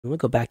We'll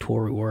go back to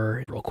where we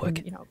were real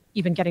quick.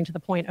 Even getting to the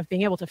point of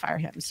being able to fire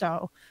him.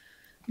 So,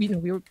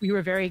 we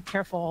were very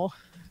careful,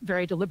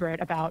 very deliberate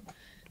about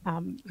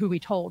who we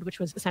told, which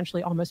was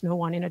essentially almost no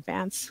one in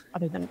advance,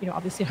 other than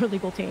obviously our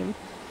legal team.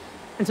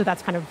 And so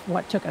that's kind of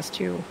what took us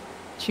to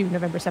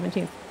November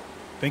 17th.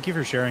 Thank you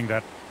for sharing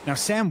that. Now,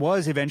 Sam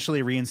was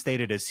eventually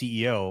reinstated as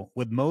CEO,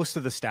 with most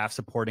of the staff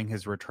supporting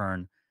his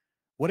return.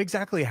 What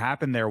exactly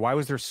happened there? Why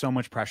was there so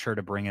much pressure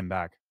to bring him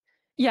back?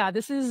 Yeah,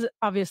 this is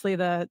obviously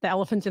the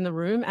elephant in the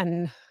room.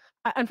 And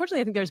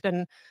unfortunately, I think there's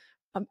been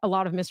a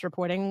lot of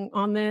misreporting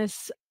on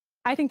this.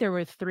 I think there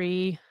were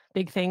three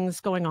big things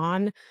going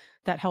on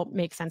that help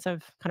make sense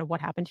of kind of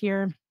what happened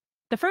here.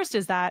 The first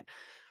is that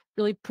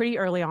really pretty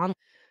early on,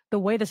 the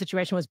way the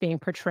situation was being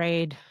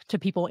portrayed to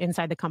people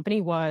inside the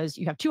company was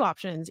you have two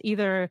options.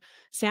 Either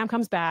Sam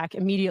comes back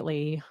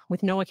immediately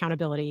with no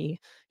accountability,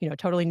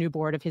 totally new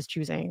board of his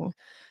choosing,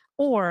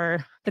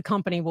 or the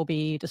company will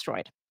be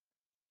destroyed.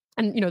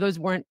 And, those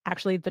weren't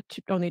actually the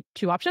only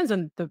two options.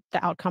 And the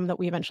outcome that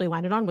we eventually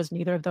landed on was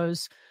neither of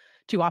those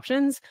two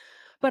options.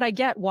 But I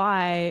get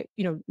why,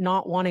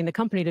 not wanting the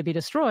company to be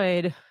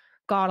destroyed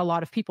got a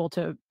lot of people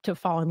to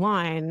fall in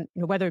line,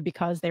 whether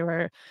because they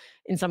were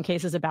in some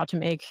cases about to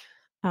make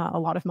a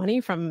lot of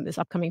money from this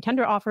upcoming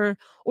tender offer,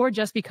 or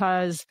just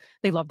because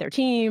they loved their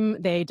team,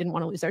 they didn't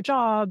want to lose their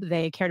job,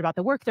 they cared about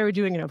the work they were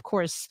doing. And of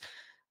course,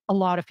 a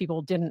lot of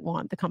people didn't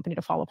want the company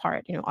to fall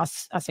apart,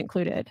 us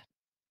included.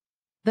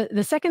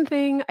 The second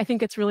thing I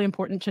think it's really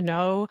important to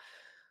know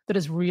that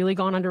has really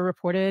gone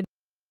underreported.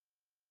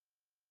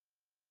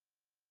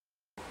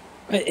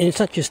 And it's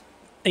not just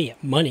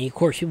money. Of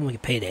course, people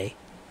get payday.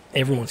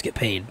 Everyone's get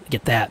paid,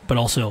 get that. But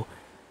also,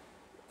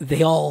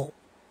 a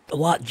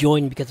lot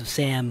joined because of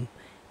Sam,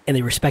 and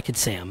they respected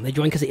Sam. They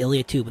joined because of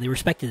Ilya too, but they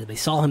respected him. They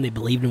saw him, they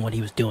believed in what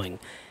he was doing.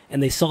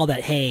 And they saw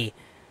that, hey,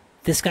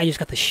 this guy just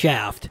got the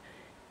shaft,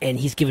 and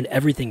he's given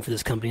everything for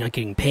this company, not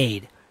getting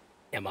paid.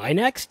 Am I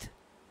next?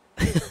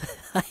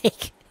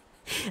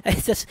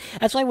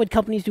 That's why when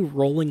companies do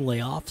rolling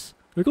layoffs,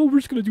 like, oh, we're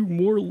just going to do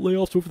more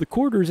layoffs over the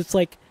quarters, it's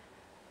like,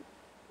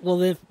 well,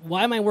 then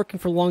why am I working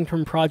for a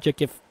long-term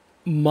project if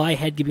my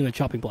head giving me a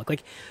chopping block?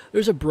 Like,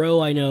 there's a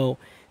bro I know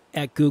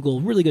at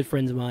Google, really good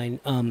friends of mine.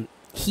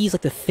 He's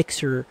like the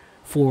fixer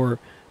for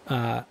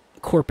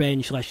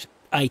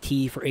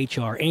Corp/IT for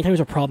HR. Anytime there's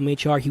a problem in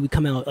HR, he would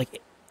come out,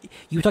 like,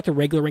 you would talk to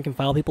regular rank and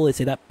file people, they'd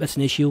say that's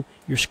an issue,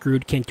 you're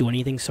screwed, can't do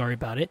anything, sorry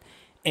about it.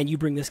 And you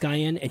bring this guy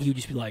in, and he would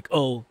just be like,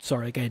 oh,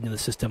 sorry, I didn't know the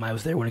system, I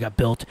was there when it got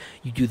built,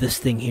 you do this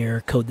thing here,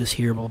 code this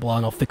here, blah, blah, blah,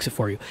 and I'll fix it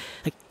for you.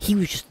 Like, he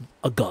was just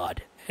a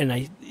god, and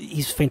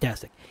he's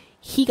fantastic.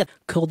 He got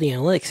Cold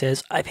Analytics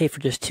says, I pay for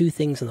just two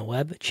things on the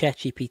web,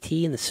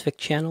 ChatGPT and the Svic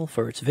channel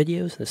for its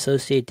videos and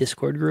associated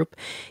Discord group.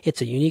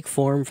 It's a unique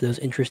forum for those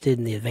interested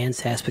in the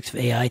advanced aspects of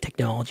AI,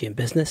 technology, and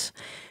business.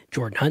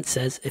 Jordan Hunt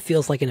says, it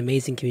feels like an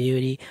amazing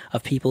community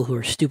of people who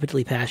are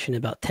stupidly passionate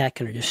about tech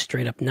and are just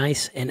straight up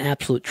nice, and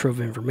absolute trove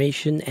of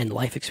information and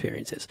life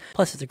experiences.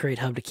 Plus, it's a great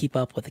hub to keep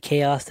up with the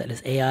chaos that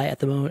is AI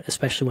at the moment,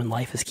 especially when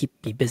life is keeping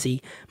me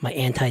busy. My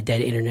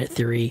anti-dead internet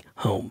theory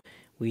home.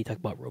 We talk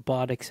about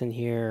robotics in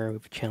here. We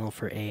have a channel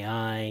for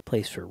AI,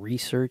 place for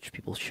research.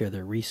 People share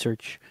their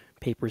research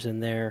papers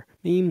in there.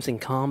 Memes and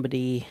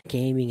comedy,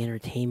 gaming,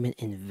 entertainment,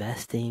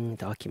 investing,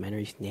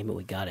 documentaries, name it,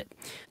 we got it.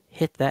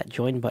 Hit that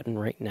join button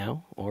right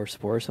now or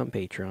support us on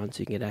Patreon so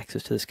you can get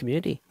access to this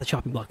community. The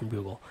chopping block from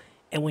Google.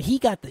 And when he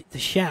got the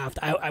shaft,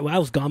 I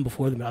was gone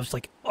before them, and I was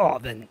like, oh,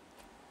 then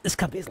this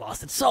company's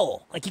lost its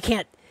soul. Like, you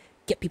can't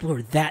get people who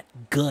are that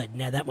good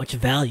and have that much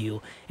value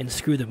and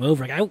screw them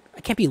over. Like,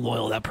 I can't be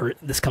loyal to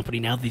this company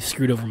now that they've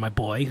screwed over my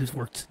boy who's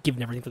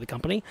given everything for the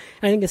company.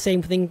 And I think the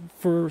same thing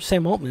for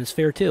Sam Altman is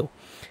fair too.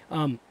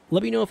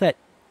 Let me know if that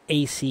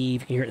AC,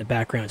 if you can hear it in the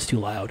background, it's too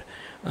loud.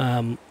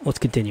 Let's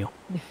continue.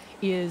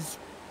 Is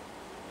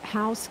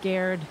how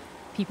scared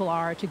people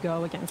are to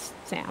go against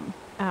Sam.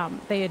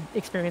 They had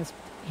experienced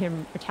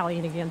him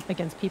retaliating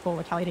against people,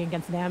 retaliating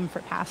against them for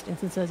past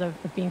instances of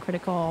being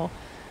critical.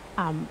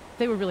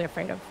 They were really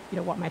afraid of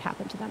what might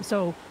happen to them.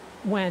 So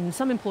when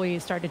some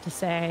employees started to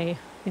say,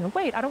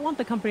 wait, I don't want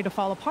the company to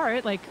fall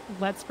apart, like,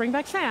 let's bring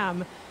back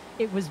Sam,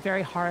 it was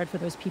very hard for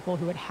those people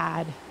who had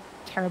had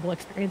terrible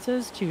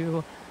experiences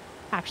to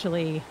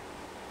actually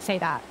say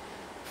that,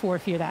 for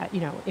fear that,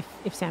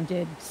 if Sam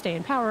did stay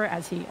in power,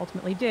 as he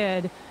ultimately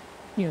did,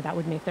 that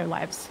would make their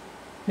lives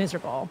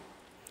miserable.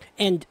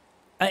 And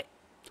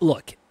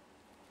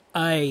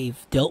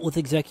I've dealt with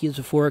executives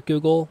before at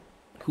Google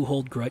who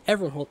hold grudge.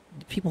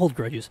 People hold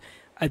grudges.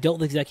 I've dealt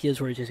with executives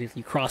where it's just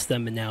you cross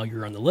them and now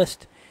you're on the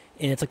list,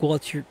 and it's like, well,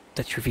 that's your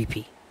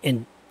VP,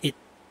 and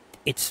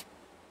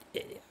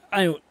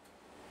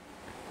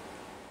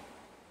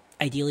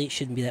ideally it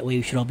shouldn't be that way.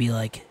 We should all be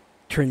like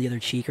turn the other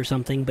cheek or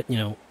something, but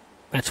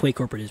that's the way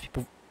corporate is.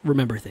 People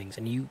remember things,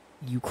 and you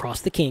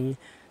cross the king,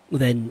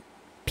 then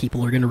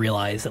people are going to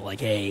realize that, like,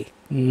 hey,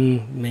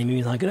 maybe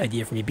it's not a good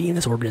idea for me to be in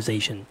this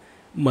organization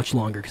much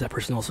longer because that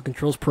person also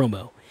controls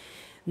promo.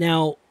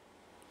 Now,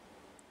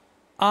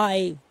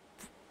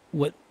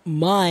 what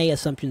my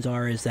assumptions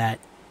are is that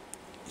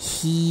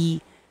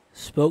he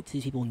spoke to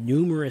these people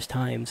numerous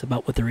times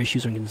about what their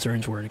issues and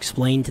concerns were and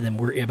explained to them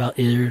about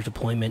their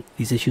deployment,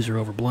 these issues are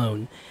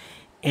overblown.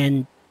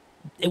 And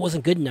it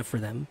wasn't good enough for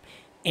them.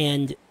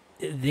 And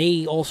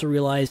they also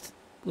realized,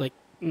 like,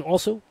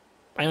 also,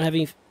 I don't have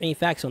any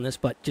facts on this,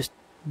 but just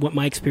what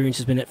my experience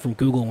has been from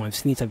Google when I've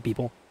seen these type of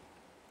people,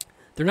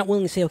 they're not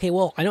willing to say, okay,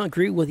 well, I don't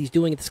agree with what he's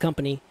doing at this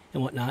company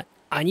and whatnot.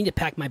 I need to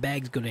pack my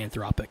bags, go to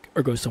Anthropic,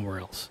 or go somewhere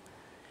else.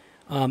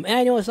 And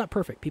I know it's not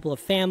perfect. People have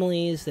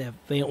families, they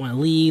don't want to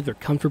leave, they're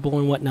comfortable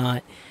and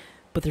whatnot.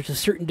 But there's a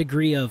certain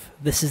degree of,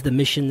 this is the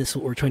mission, this is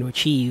what we're trying to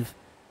achieve,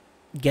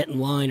 get in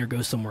line or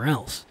go somewhere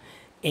else.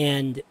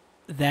 And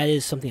that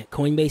is something that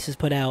Coinbase has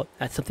put out.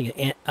 That's something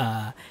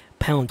that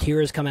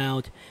Palantir has come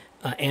out.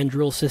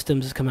 Anduril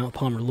Systems has come out with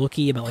Palmer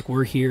Luckey about, like,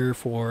 we're here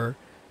for,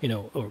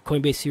 or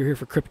Coinbase, you're here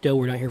for crypto,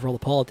 we're not here for all the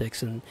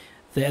politics. And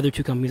the other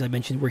two companies I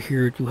mentioned, we're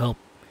here to help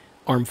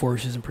armed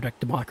forces and protect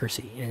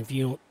democracy. And if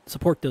you don't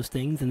support those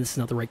things, then this is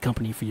not the right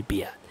company for you to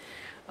be at.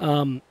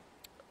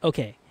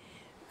 Okay.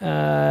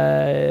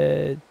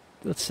 It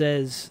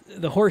says,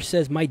 the horse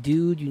says, my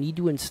dude, you need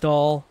to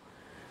install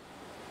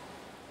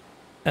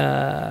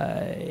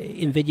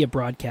NVIDIA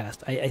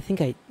Broadcast. I think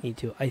I need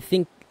to. I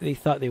think they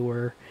thought they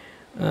were.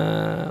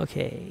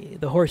 Okay.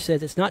 The horse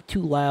says, it's not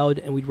too loud,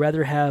 and we'd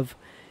rather have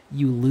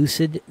you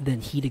lucid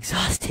than heat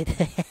exhausted.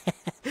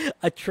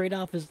 A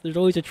trade-off there's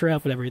always a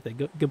trade-off with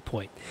everything. Good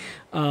point.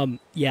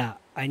 Yeah,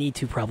 I need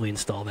to probably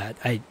install that.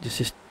 There's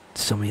just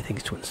so many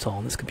things to install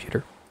on this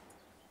computer.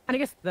 And I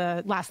guess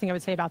the last thing I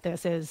would say about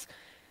this is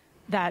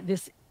that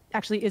this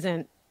actually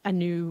isn't a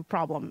new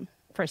problem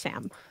for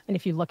Sam. And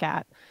if you look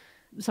at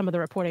some of the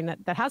reporting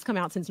that has come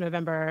out since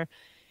November,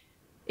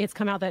 it's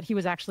come out that he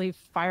was actually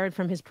fired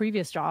from his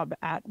previous job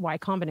at Y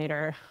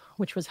Combinator,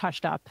 which was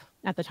hushed up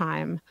at the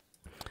time.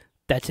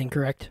 That's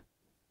incorrect.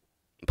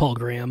 Paul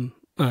Graham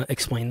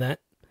explained that.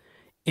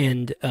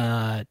 And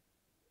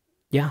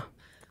yeah.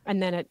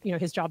 And then at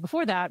his job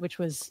before that, which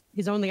was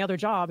his only other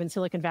job in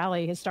Silicon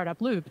Valley, his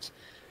startup Looped,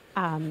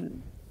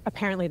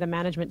 apparently the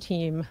management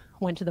team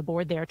went to the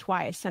board there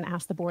twice and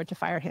asked the board to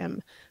fire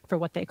him for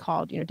what they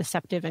called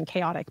deceptive and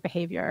chaotic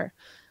behavior.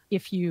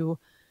 If you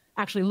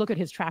actually look at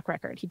his track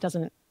record, he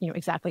doesn't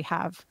exactly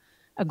have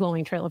a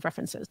glowing trail of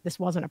references. This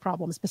wasn't a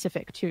problem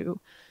specific to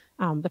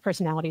the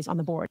personalities on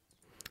the board.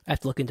 I have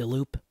to look into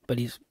Loop, but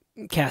he's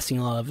casting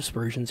a lot of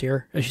aspersions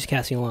here. She's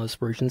casting a lot of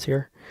aspersions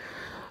here.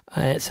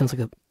 It sounds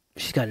like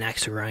she's got an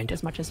axe to grind.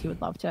 As much as he would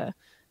love to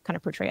kind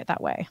of portray it that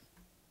way.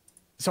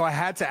 So I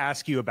had to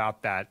ask you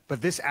about that,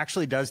 but this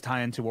actually does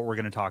tie into what we're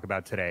going to talk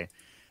about today.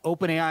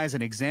 OpenAI is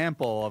an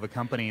example of a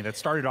company that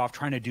started off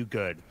trying to do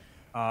good,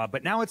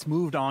 but now it's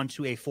moved on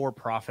to a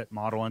for-profit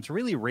model, and it's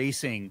really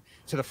racing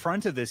to the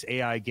front of this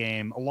AI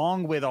game,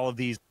 along with all of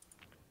these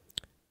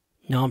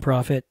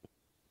nonprofit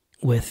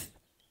with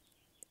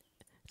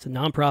it's a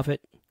nonprofit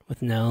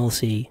with an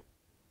LLC,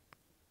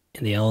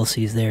 and the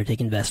LLC is there to take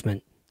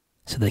investment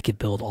so they could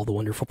build all the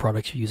wonderful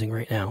products you're using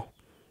right now.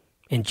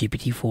 And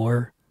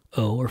GPT-4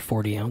 or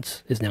 40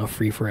 ounce is now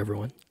free for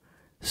everyone.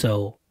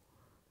 So,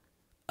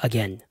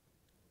 again,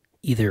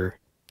 either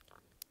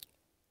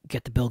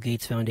get the Bill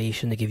Gates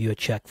Foundation to give you a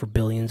check for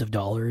billions of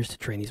dollars to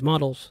train these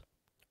models,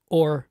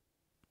 or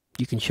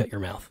you can shut your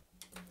mouth.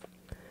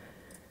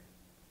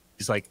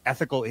 These like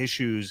ethical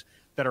issues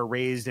that are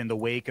raised in the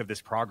wake of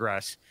this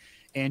progress.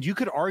 And you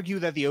could argue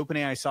that the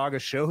OpenAI saga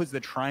shows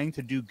that trying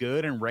to do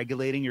good and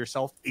regulating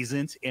yourself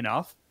isn't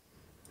enough.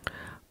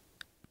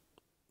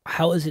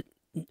 How is it?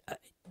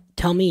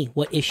 Tell me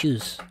what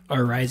issues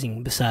are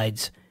arising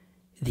besides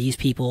these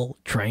people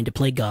trying to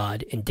play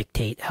God and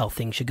dictate how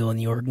things should go in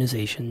the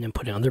organization and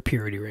put it on their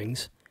purity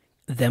rings,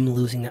 them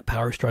losing that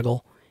power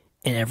struggle,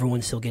 and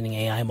everyone still getting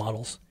AI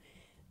models.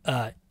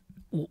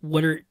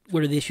 What are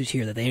the issues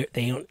here? That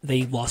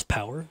they lost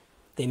power?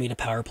 They made a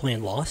power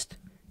plan lost?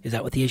 Is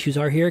that what the issues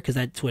are here? Because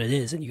that's what it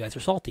is, and you guys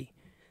are salty.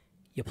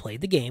 You played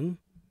the game,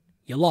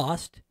 you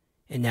lost,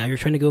 and now you're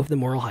trying to go for the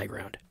moral high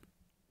ground.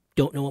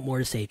 Don't know what more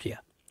to say to you.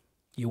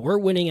 You were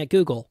winning at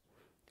Google,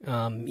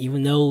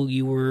 even though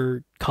you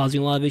were causing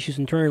a lot of issues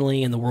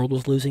internally and the world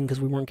was losing because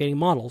we weren't getting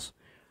models.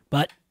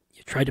 But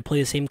you tried to play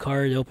the same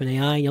card at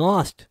OpenAI and you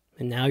lost,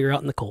 and now you're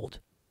out in the cold.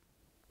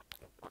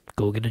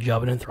 Go get a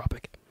job at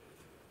Anthropic.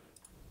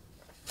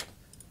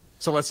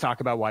 So let's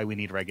talk about why we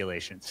need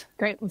regulations.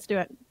 Great, let's do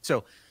it.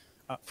 So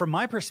from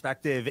my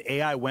perspective,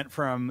 AI went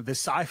from the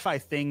sci-fi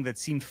thing that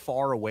seemed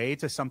far away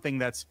to something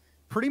that's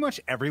pretty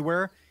much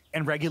everywhere,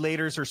 and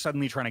regulators are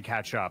suddenly trying to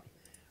catch up.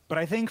 But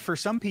I think for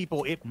some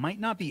people, it might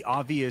not be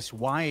obvious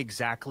why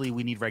exactly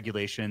we need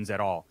regulations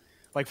at all.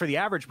 Like for the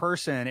average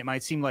person, it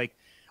might seem like,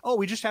 oh,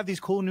 we just have these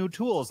cool new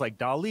tools like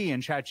DALL-E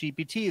and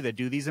ChatGPT that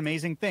do these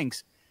amazing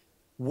things.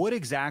 What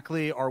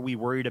exactly are we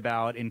worried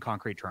about in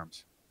concrete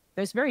terms?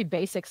 There's very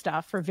basic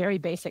stuff for very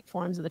basic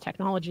forms of the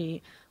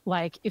technology,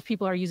 like if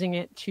people are using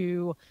it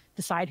to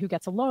decide who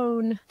gets a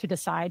loan, to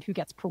decide who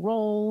gets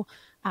parole,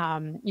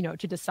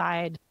 to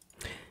decide.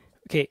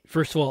 Okay,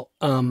 first of all,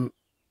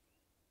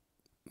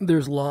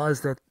 there's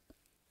laws that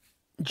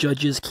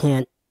judges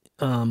can't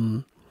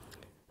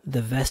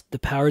the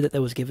power that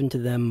was given to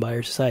them by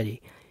our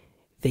society,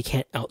 they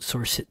can't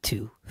outsource it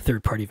to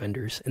third-party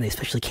vendors, and they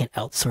especially can't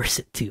outsource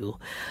it to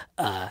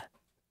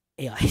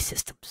AI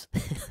systems.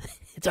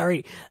 That's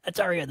already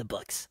on the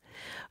books.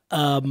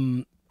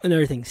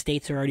 Another thing,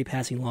 states are already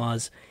passing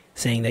laws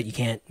saying that you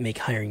can't make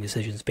hiring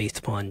decisions based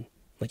upon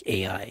like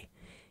AI.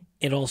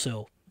 And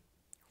also,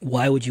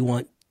 why would you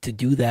want to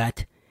do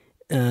that?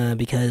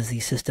 Because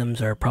these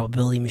systems are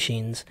probability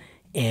machines,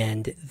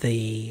 and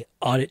the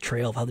audit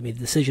trail of how they made the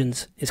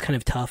decisions is kind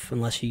of tough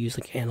unless you use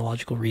like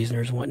analogical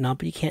reasoners and whatnot.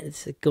 But you can't.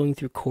 It's like going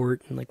through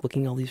court and like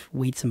looking at all these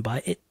weights and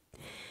by it.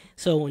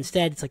 So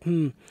instead, it's like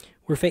we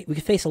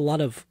could face a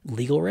lot of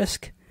legal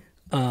risk,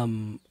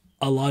 a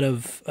lot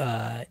of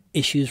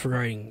issues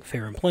regarding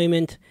fair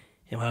employment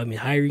and how I mean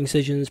hiring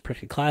decisions,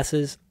 protected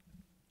classes.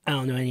 I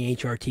don't know any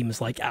HR team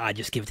is like,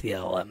 just give it to the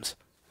LLMs.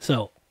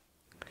 So,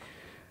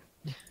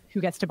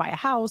 who gets to buy a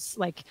house?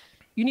 Like,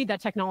 you need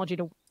that technology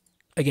to.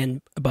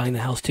 Again, buying the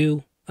house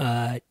too.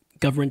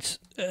 Governments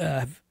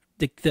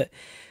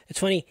it's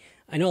funny.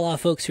 I know a lot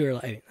of folks who are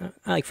like,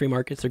 I like free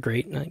markets. They're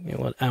great. I don't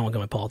want to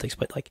go into politics,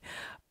 but like,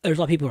 there's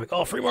a lot of people who are like,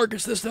 oh, free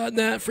markets, this, that, and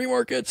that, free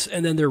markets.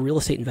 And then they're real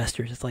estate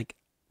investors. It's like,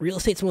 real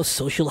estate's the most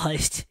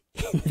socialized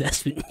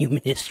investment in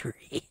human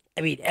history.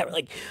 I mean,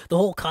 like, the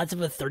whole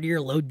concept of a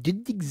 30-year loan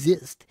didn't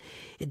exist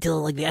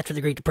until like after the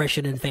Great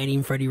Depression and Fannie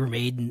and Freddie were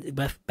made. And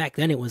back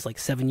then it was like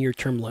 7-year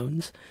term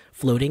loans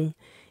floating,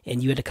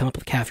 and you had to come up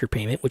with half your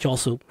payment, which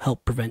also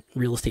helped prevent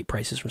real estate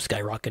prices from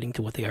skyrocketing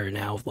to what they are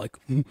now, of like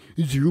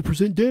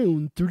 0%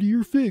 down,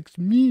 30-year fixed,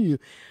 me.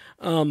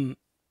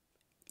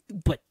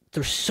 But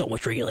there's so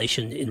much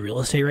regulation in real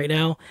estate right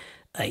now.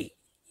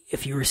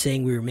 If you were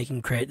saying we were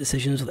making credit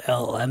decisions with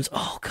LLMs,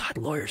 oh god,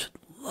 lawyers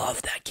would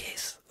love that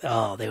case.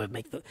 Oh, they would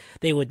make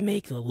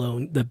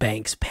the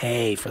banks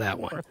pay for that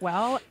one.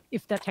 Well,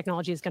 if that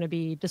technology is going to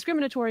be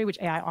discriminatory, which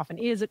AI often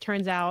is, it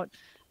turns out,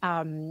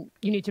 you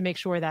need to make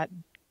sure that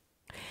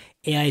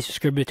AI is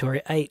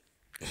discriminatory.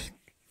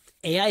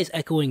 AI is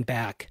echoing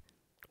back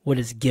what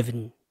is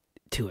given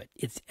to it.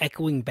 It's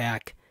echoing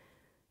back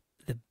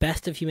the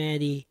best of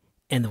humanity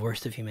and the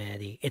worst of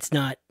humanity. It's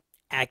not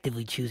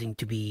actively choosing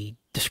to be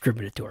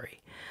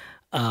discriminatory.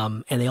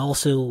 And they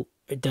also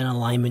done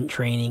alignment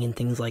training and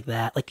things like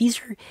that. Like, these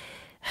are,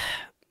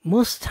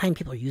 most of the time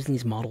people are using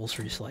these models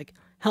for just like,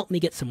 help me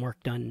get some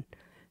work done,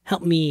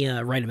 help me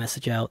write a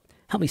message out,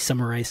 help me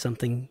summarize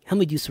something, help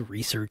me do some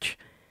research.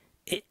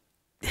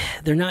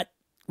 We're not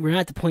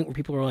at the point where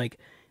people are like,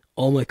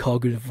 all my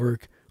cognitive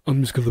work,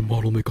 I'm just gonna let the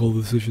model make all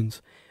the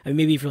decisions. I mean,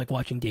 maybe if you're like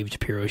watching David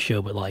Shapiro's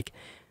show, but like,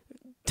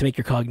 to make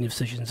your cognitive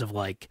decisions of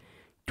like,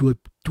 do I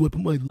put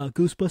my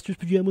Ghostbusters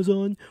pajamas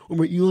on or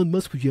my Elon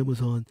Musk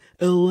pajamas on?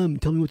 LLM,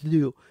 tell me what to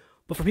do.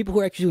 But for people who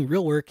are actually doing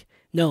real work,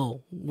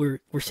 no, we're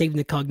saving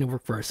the cognitive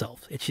work for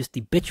ourselves. It's just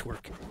the bitch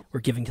work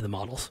we're giving to the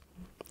models.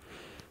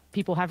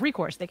 people have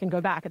recourse. They can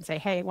go back and say,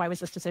 hey, why was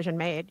this decision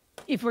made?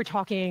 If we're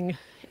talking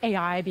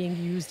AI being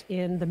used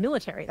in the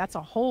military, that's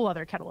a whole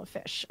other kettle of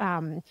fish.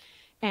 And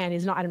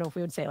is not, I don't know if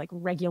we would say like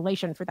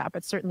regulation for that,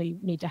 but certainly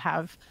need to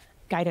have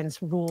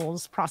guidance,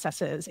 rules,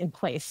 processes in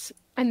place.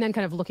 And then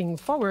kind of looking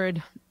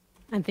forward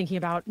and thinking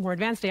about more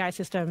advanced AI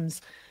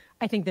systems,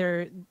 I think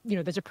there's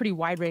a pretty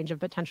wide range of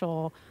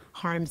potential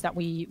harms that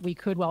we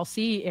could well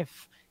see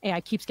if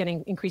AI keeps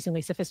getting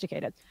increasingly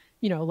sophisticated.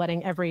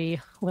 Letting every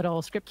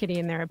little script kiddie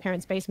in their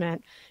parents'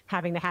 basement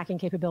having the hacking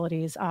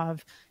capabilities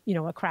of,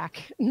 a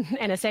crack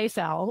NSA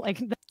cell.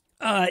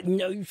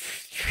 No.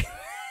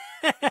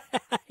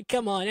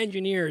 Come on,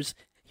 engineers.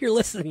 You're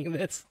listening to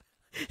this.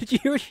 Did you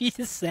hear what she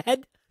just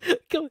said?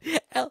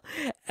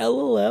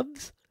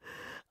 LLMs?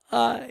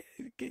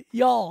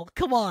 Y'all,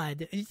 come on.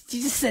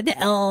 She just said the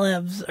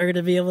LLMs are going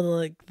to be able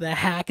to the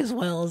hack as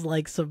well as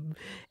some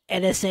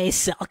NSA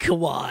cell.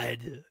 Come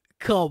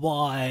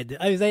on.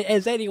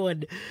 Has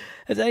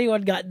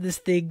anyone gotten this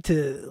thing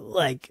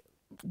to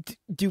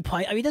do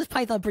Python? I mean, it does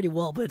Python pretty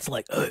well, but it's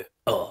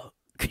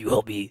could you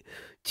help me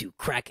to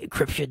crack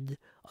encryption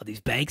on these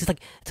banks?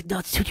 It's no,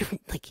 it's two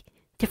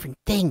different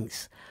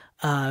things.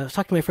 I was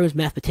talking to my friend's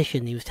mathematician,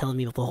 and he was telling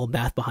me about the whole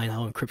math behind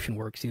how encryption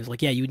works. He was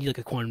like, yeah, you would need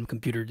a quantum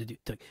computer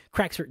to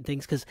crack certain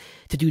things, because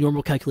to do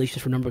normal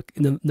calculations for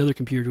another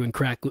computer to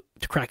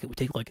crack it would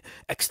take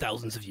X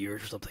thousands of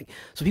years or something.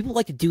 So people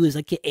like to do is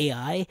get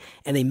AI,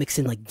 and they mix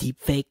in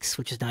deep fakes,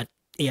 which is not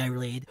AI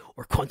related,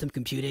 or quantum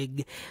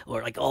computing,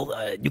 or all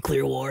the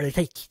nuclear war.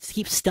 They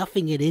keep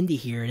stuffing it into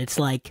here, and it's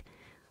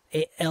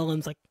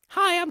LLM's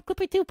hi, I'm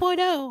Clippy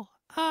 2.0.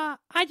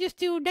 I just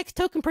do next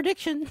token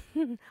prediction.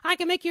 I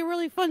can make you a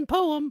really fun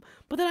poem,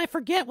 but then I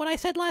forget what I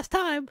said last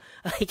time.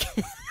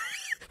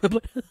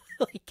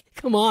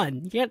 Come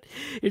on. You can't,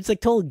 it's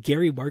total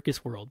Gary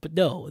Marcus world. But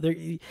no,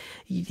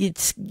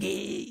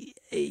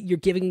 you're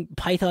giving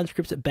Python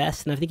scripts at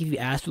best, and I think if you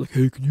asked,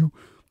 hey, can you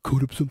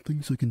code up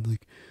something so I can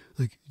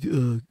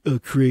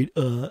create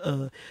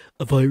a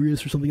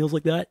virus or something else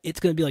like that,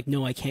 it's going to be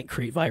no, I can't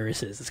create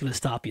viruses. It's going to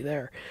stop you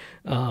there.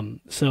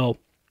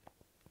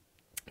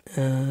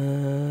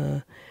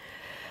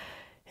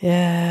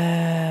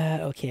 Yeah,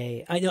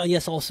 okay. I know,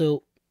 yes,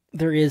 also,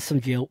 there is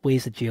some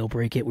ways to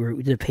jailbreak it.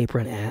 We did a paper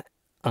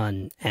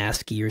on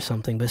ASCII or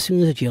something, but as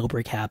soon as a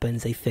jailbreak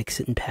happens, they fix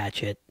it and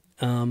patch it.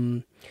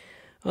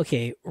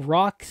 Okay,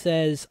 Rock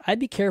says, I'd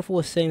be careful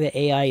with saying that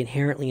AI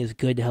inherently is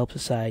good to help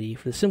society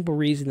for the simple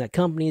reason that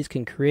companies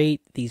can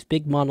create these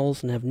big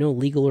models and have no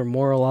legal or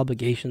moral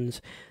obligations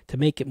to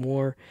make it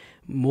more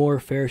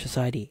fair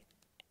society.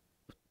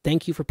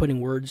 Thank you for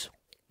putting words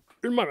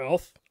in my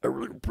mouth. I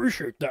really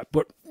appreciate that,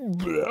 but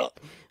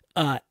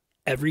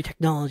every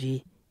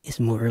technology is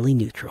morally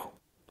neutral.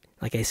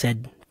 Like I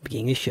said at the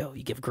beginning of the show,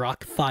 you give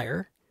Grok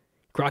fire,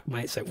 Grok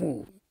might say,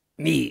 ooh,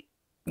 me,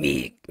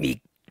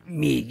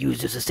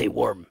 use this to stay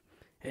warm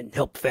and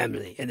help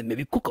family, and then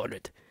maybe cook on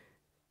it.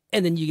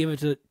 And then you give it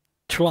to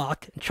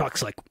Trock, and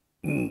Trock's like,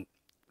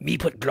 me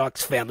put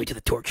Grok's family to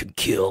the torch and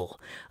kill.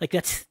 Like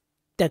that's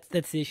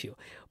the issue.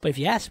 But if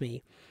you ask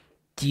me,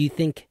 do you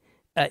think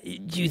that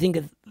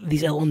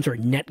these LLMs are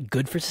net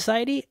good for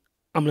society?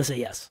 I'm gonna say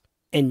yes.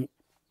 And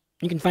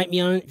you can fight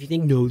me on it if you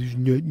think no, they're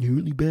not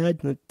inherently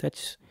bad.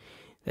 That's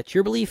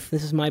your belief.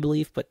 This is my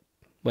belief, but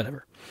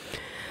whatever.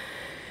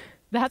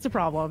 That's a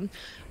problem.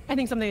 I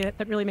think something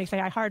that really makes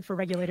AI hard for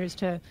regulators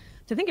to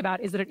think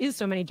about is that it is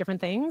so many different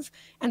things,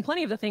 and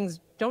plenty of the things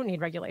don't need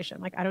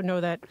regulation. Like, I don't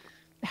know that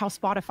how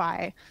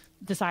Spotify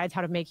decides how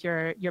to make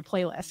your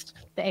playlist,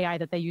 the AI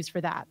that they use for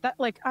that.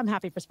 Like, I'm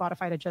happy for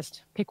Spotify to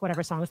just pick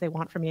whatever songs they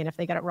want for me, and if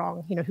they get it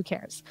wrong, who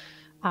cares?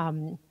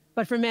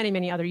 But for many,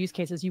 many other use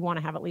cases, you want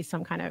to have at least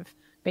some kind of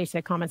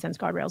basic common sense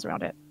guardrails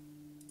around it.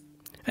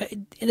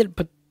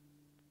 But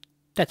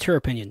that's her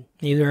opinion.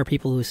 There are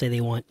people who say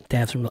they want to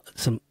have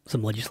some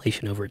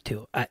legislation over it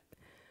too.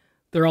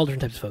 There are all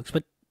different types of folks,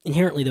 but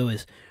inherently though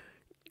is,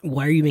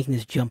 why are you making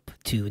this jump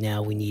to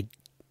now we need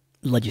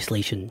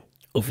legislation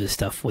over this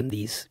stuff when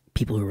these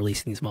people who are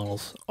releasing these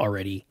models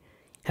already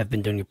have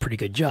been doing a pretty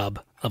good job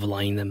of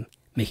aligning them,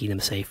 making them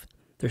safe?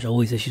 There's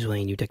always issues with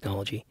any new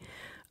technology.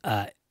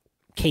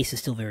 Case is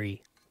still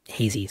very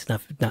hazy. It's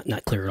not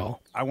clear at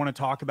all. I want to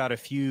talk about a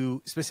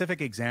few specific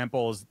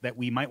examples that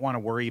we might want to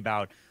worry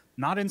about,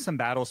 not in some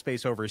battle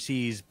space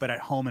overseas, but at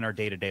home in our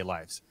day-to-day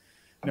lives.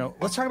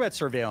 Let's talk about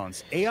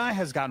surveillance. AI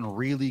has gotten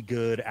really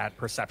good at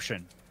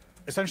perception,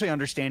 essentially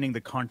understanding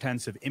the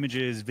contents of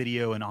images,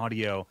 video, and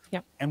audio.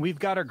 Yep. And we've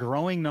got a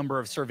growing number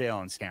of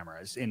surveillance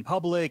cameras in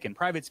public and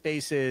private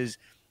spaces.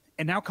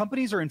 And now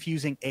companies are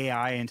infusing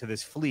AI into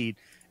this fleet,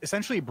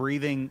 essentially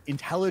breathing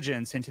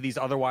intelligence into these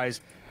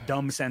otherwise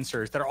dumb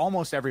sensors that are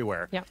almost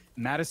everywhere. Yep.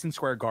 Madison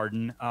Square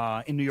Garden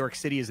in New York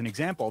City, as an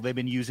example, they've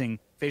been using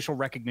facial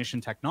recognition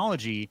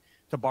technology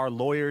to bar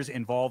lawyers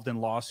involved in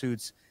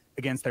lawsuits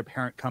against their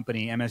parent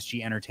company,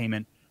 MSG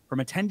Entertainment, from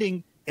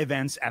attending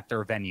events at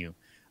their venue.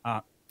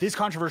 This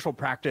controversial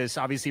practice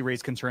obviously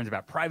raised concerns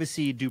about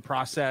privacy, due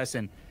process,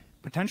 and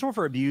potential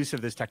for abuse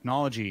of this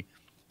technology.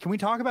 Can we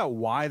talk about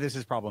why this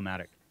is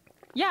problematic?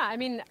 Yeah, I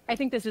mean, I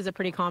think this is a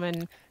pretty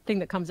common thing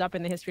that comes up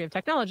in the history of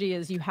technology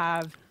is you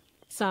have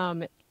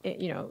some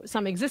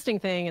existing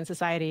thing in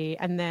society,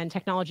 and then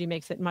technology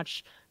makes it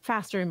much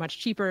faster, much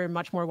cheaper,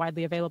 much more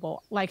widely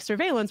available. Like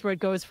surveillance, where it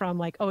goes from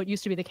like, oh, it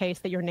used to be the case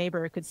that your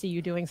neighbor could see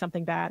you doing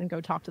something bad and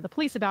go talk to the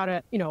police about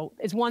it.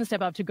 It's one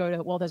step up to go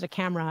to, well, there's a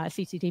camera, a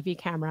CCTV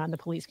camera, and the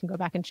police can go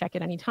back and check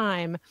it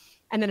anytime.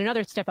 And then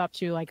another step up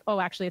to like,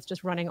 oh, actually, it's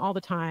just running all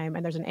the time,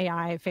 and there's an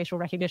AI facial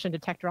recognition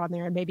detector on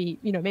there, and maybe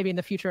in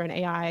the future an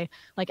AI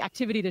like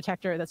activity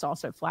detector that's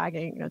also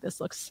flagging,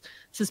 this looks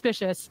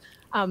suspicious.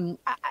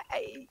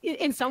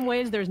 In some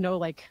ways, there's no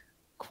like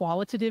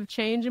qualitative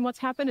change in what's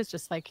happened. It's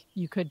just like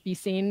you could be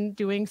seen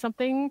doing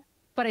something.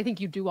 But I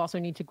think you do also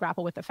need to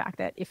grapple with the fact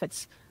that if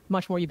it's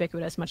much more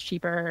ubiquitous, much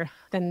cheaper,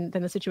 then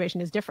the situation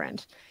is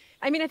different.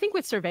 I mean, I think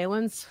with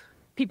surveillance,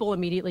 people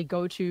immediately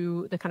go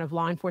to the kind of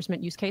law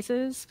enforcement use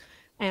cases.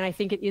 And I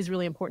think it is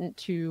really important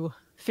to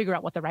figure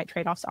out what the right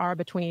trade-offs are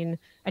between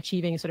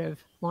achieving sort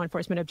of law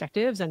enforcement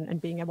objectives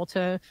and being able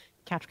to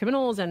catch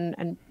criminals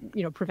and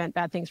prevent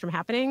bad things from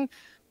happening,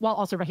 while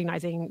also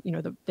recognizing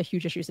the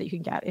huge issues that you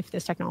can get if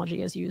this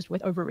technology is used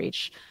with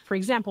overreach. For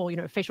example,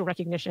 facial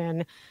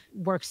recognition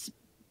works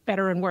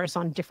better and worse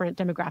on different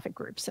demographic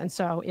groups. And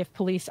so if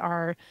police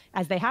are,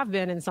 as they have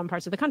been in some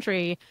parts of the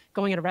country,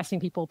 going and arresting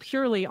people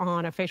purely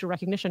on a facial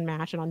recognition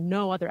match and on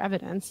no other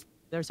evidence.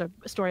 There's a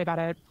story about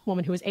a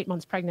woman who was 8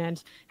 months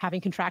pregnant, having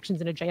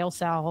contractions in a jail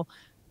cell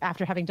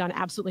after having done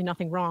absolutely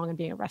nothing wrong and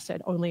being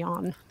arrested only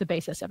on the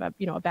basis of a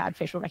bad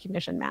facial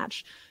recognition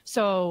match.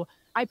 So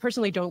I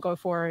personally don't go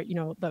for,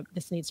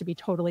 this needs to be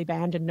totally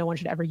banned and no one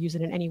should ever use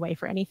it in any way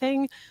for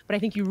anything. But I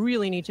think you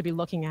really need to be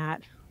looking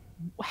at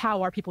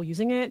how are people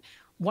using it?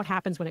 What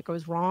happens when it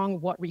goes wrong?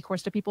 What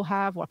recourse do people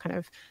have? What kind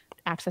of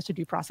access to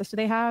due process do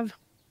they have?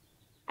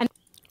 And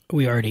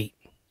we already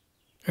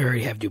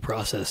have due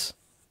process.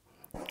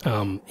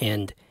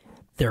 And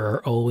there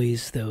are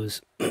always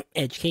those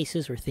edge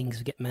cases where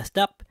things get messed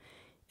up,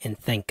 and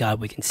thank God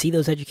we can see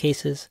those edge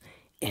cases,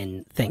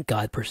 and thank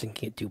God the person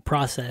can get due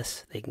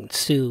process, they can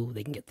sue,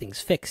 they can get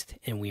things fixed,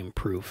 and we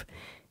improve.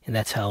 And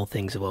that's how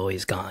things have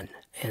always gone.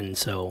 And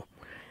so,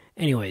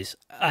 anyways,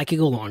 I could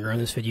go longer on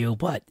this video,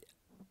 but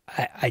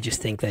I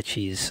just think that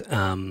she has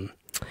an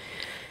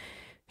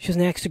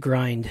axe to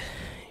grind,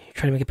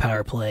 trying to make a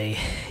power play.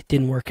 It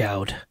didn't work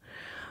out.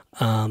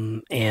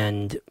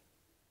 And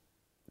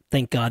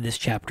thank God this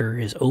chapter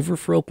is over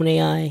for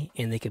OpenAI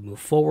and they can move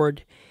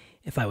forward.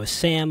 If I was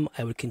Sam,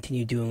 I would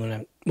continue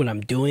doing what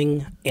I'm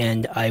doing,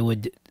 and I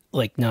would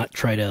like not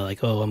try to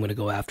like, oh, I'm going to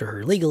go after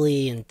her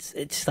legally. And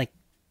it's like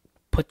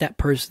put that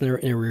person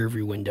in a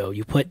rearview window.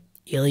 You put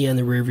Ilya in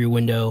the rearview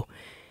window.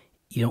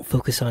 You don't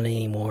focus on it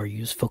anymore. You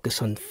just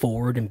focus on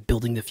forward and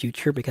building the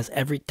future, because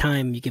every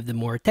time you give them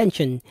more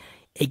attention,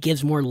 it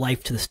gives more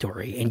life to the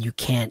story, and you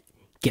can't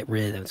get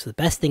rid of them. So the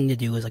best thing to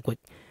do is like what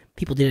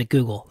people did at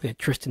Google. We had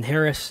Tristan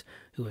Harris,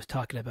 who was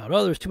talking about,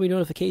 oh, there's too many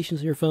notifications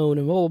on your phone,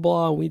 and blah,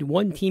 blah, blah. We need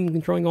one team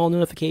controlling all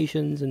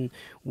notifications, and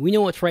we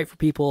know what's right for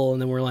people.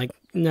 And then we're like,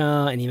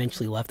 nah, and he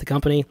eventually left the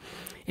company.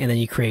 And then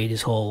he created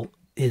his whole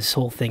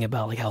thing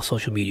about like how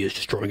social media is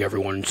destroying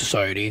everyone in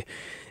society.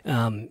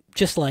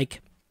 Just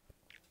like,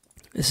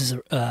 this is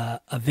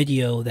a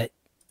video that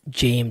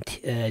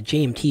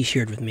JMT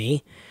shared with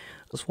me.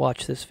 Let's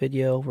watch this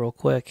video real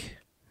quick.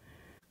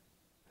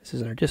 This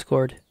is in our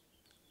Discord.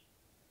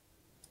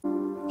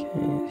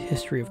 Okay,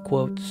 history of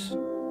quotes.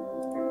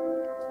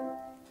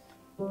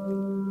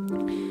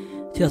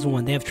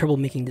 2001, they have trouble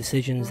making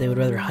decisions. They would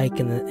rather hike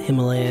in the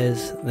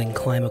Himalayas than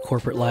climb a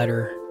corporate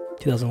ladder.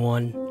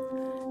 2001.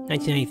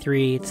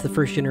 1993, it's the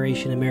first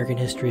generation in American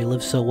history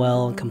lives so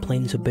well and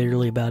complains so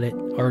bitterly about it.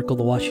 Article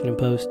The Washington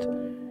Post.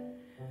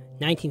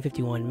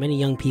 1951, many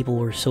young people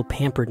were so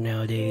pampered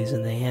nowadays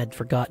and they had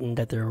forgotten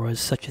that there was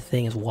such a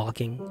thing as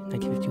walking.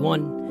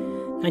 1951.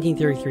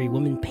 1933,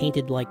 women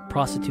painted like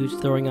prostitutes,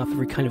 throwing off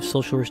every kind of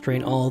social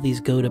restraint. All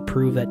these go to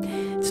prove that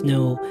it's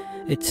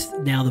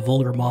now the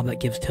vulgar mob that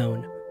gives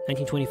tone.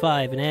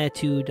 1925, an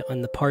attitude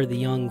on the part of the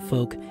young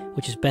folk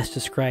which is best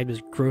described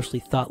as grossly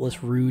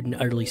thoughtless, rude, and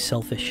utterly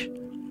selfish.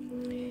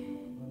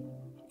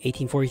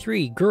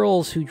 1843,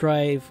 girls who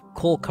drive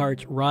coal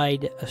carts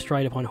ride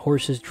astride upon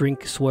horses,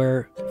 drink,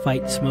 swear,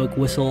 fight, smoke,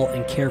 whistle,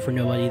 and care for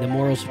nobody. The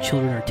morals of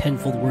children are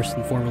tenfold worse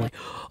than formerly.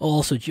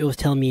 Also, Joe was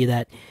telling me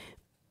that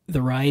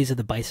the rise of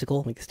the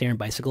bicycle, like the standard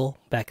bicycle,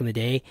 back in the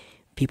day,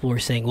 people were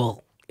saying,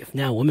 well, if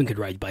now women could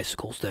ride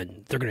bicycles,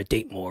 then they're going to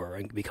date more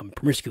and become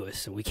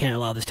promiscuous, and we can't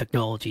allow this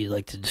technology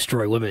to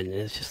destroy women. And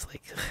it's just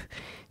like,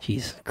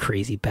 geez,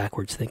 crazy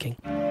backwards thinking.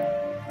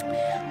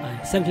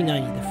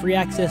 1790, the free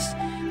access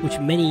which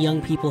many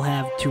young people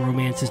have to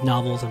romances,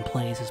 novels, and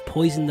plays has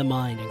poisoned the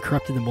mind and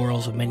corrupted the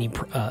morals of many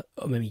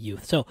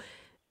youth. So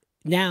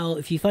now,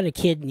 if you find a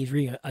kid and he's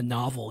reading a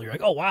novel, you're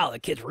like, oh, wow, the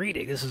kid's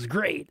reading. This is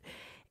great.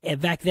 And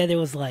back then it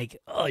was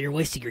like, oh, you're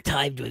wasting your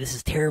time doing this.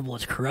 Is terrible.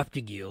 It's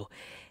corrupting you.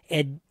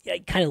 And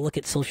I kind of look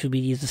at social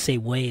media as the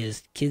same way,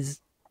 as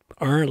kids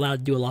aren't allowed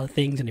to do a lot of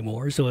things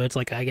anymore. So it's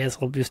like, I guess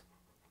I'll just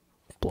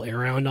play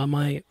around on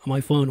my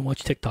phone and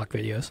watch TikTok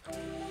videos.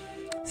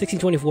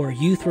 1624,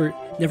 youth were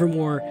never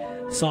more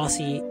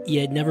saucy,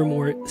 yet never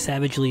more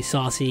savagely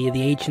saucy.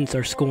 The ancients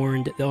are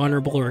scorned, the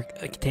honorable are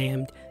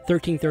contemned.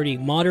 1330,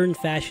 modern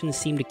fashions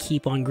seem to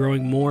keep on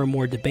growing more and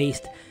more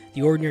debased.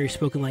 The ordinary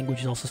spoken language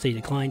is also steadily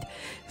declined.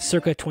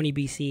 Circa 20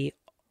 BC,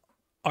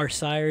 our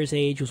sires'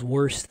 age was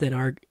worse than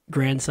our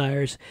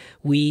grandsires.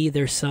 We,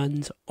 their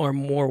sons, are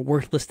more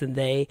worthless than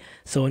they,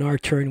 so in our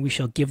turn we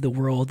shall give the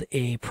world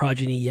a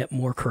progeny yet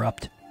more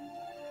corrupt.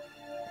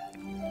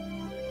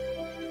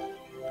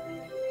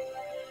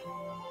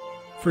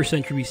 First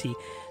century BC,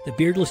 the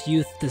beardless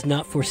youth does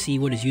not foresee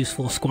what is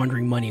useful,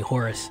 squandering money.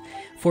 Horace.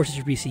 4th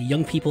century BC,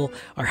 young people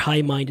are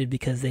high-minded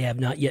because they have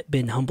not yet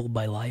been humbled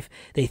by life.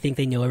 They think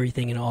they know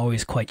everything and are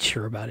always quite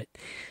sure about it.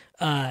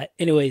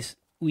 Anyways,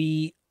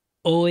 we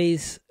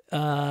always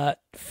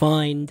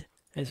find,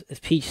 as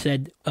Peach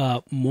said,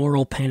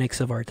 moral panics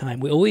of our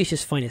time. We always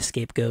just find a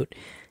scapegoat,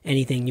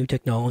 anything, new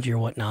technology or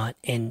whatnot,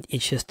 and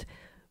it's just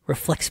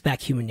reflects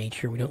back human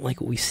nature. We don't like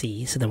what we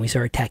see, so then we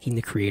start attacking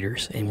the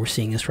creators, and we're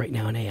seeing this right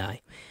now in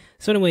AI.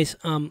 So anyways,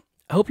 I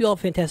hope you all have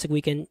a fantastic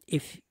weekend.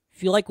 If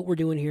you like what we're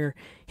doing here,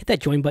 hit that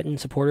join button,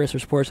 support us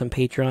on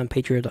Patreon,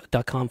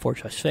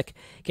 patreon.com/fic.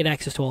 Get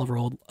access to all of our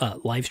old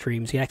live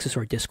streams, get access to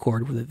our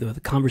Discord where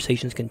the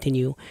conversations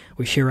continue.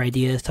 We share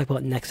ideas, talk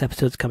about next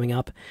episodes coming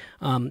up.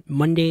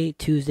 Monday,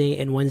 Tuesday,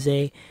 and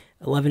Wednesday,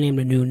 11 a.m.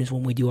 to noon is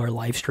when we do our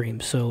live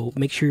streams. So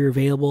make sure you're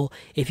available.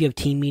 If you have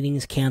team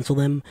meetings, cancel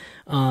them.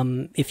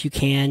 If you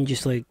can,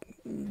 just like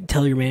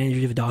tell your manager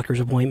you have a doctor's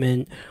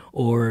appointment,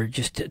 or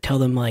just tell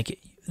them like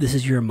this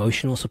is your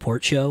emotional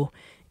support show.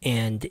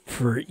 And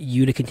for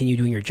you to continue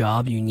doing your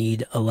job, you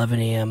need 11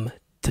 a.m.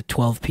 to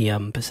 12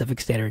 p.m.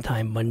 Pacific Standard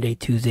Time, Monday,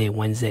 Tuesday, and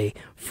Wednesday,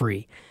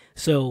 free.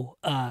 So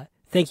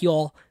thank you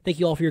all. Thank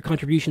you all for your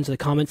contributions to the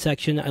comment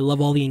section. I love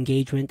all the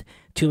engagement.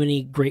 Too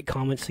many great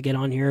comments to get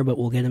on here, but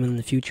we'll get them in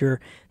the future.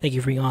 Thank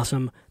you for being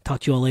awesome. Talk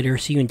to you all later.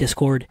 See you in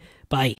Discord. Bye.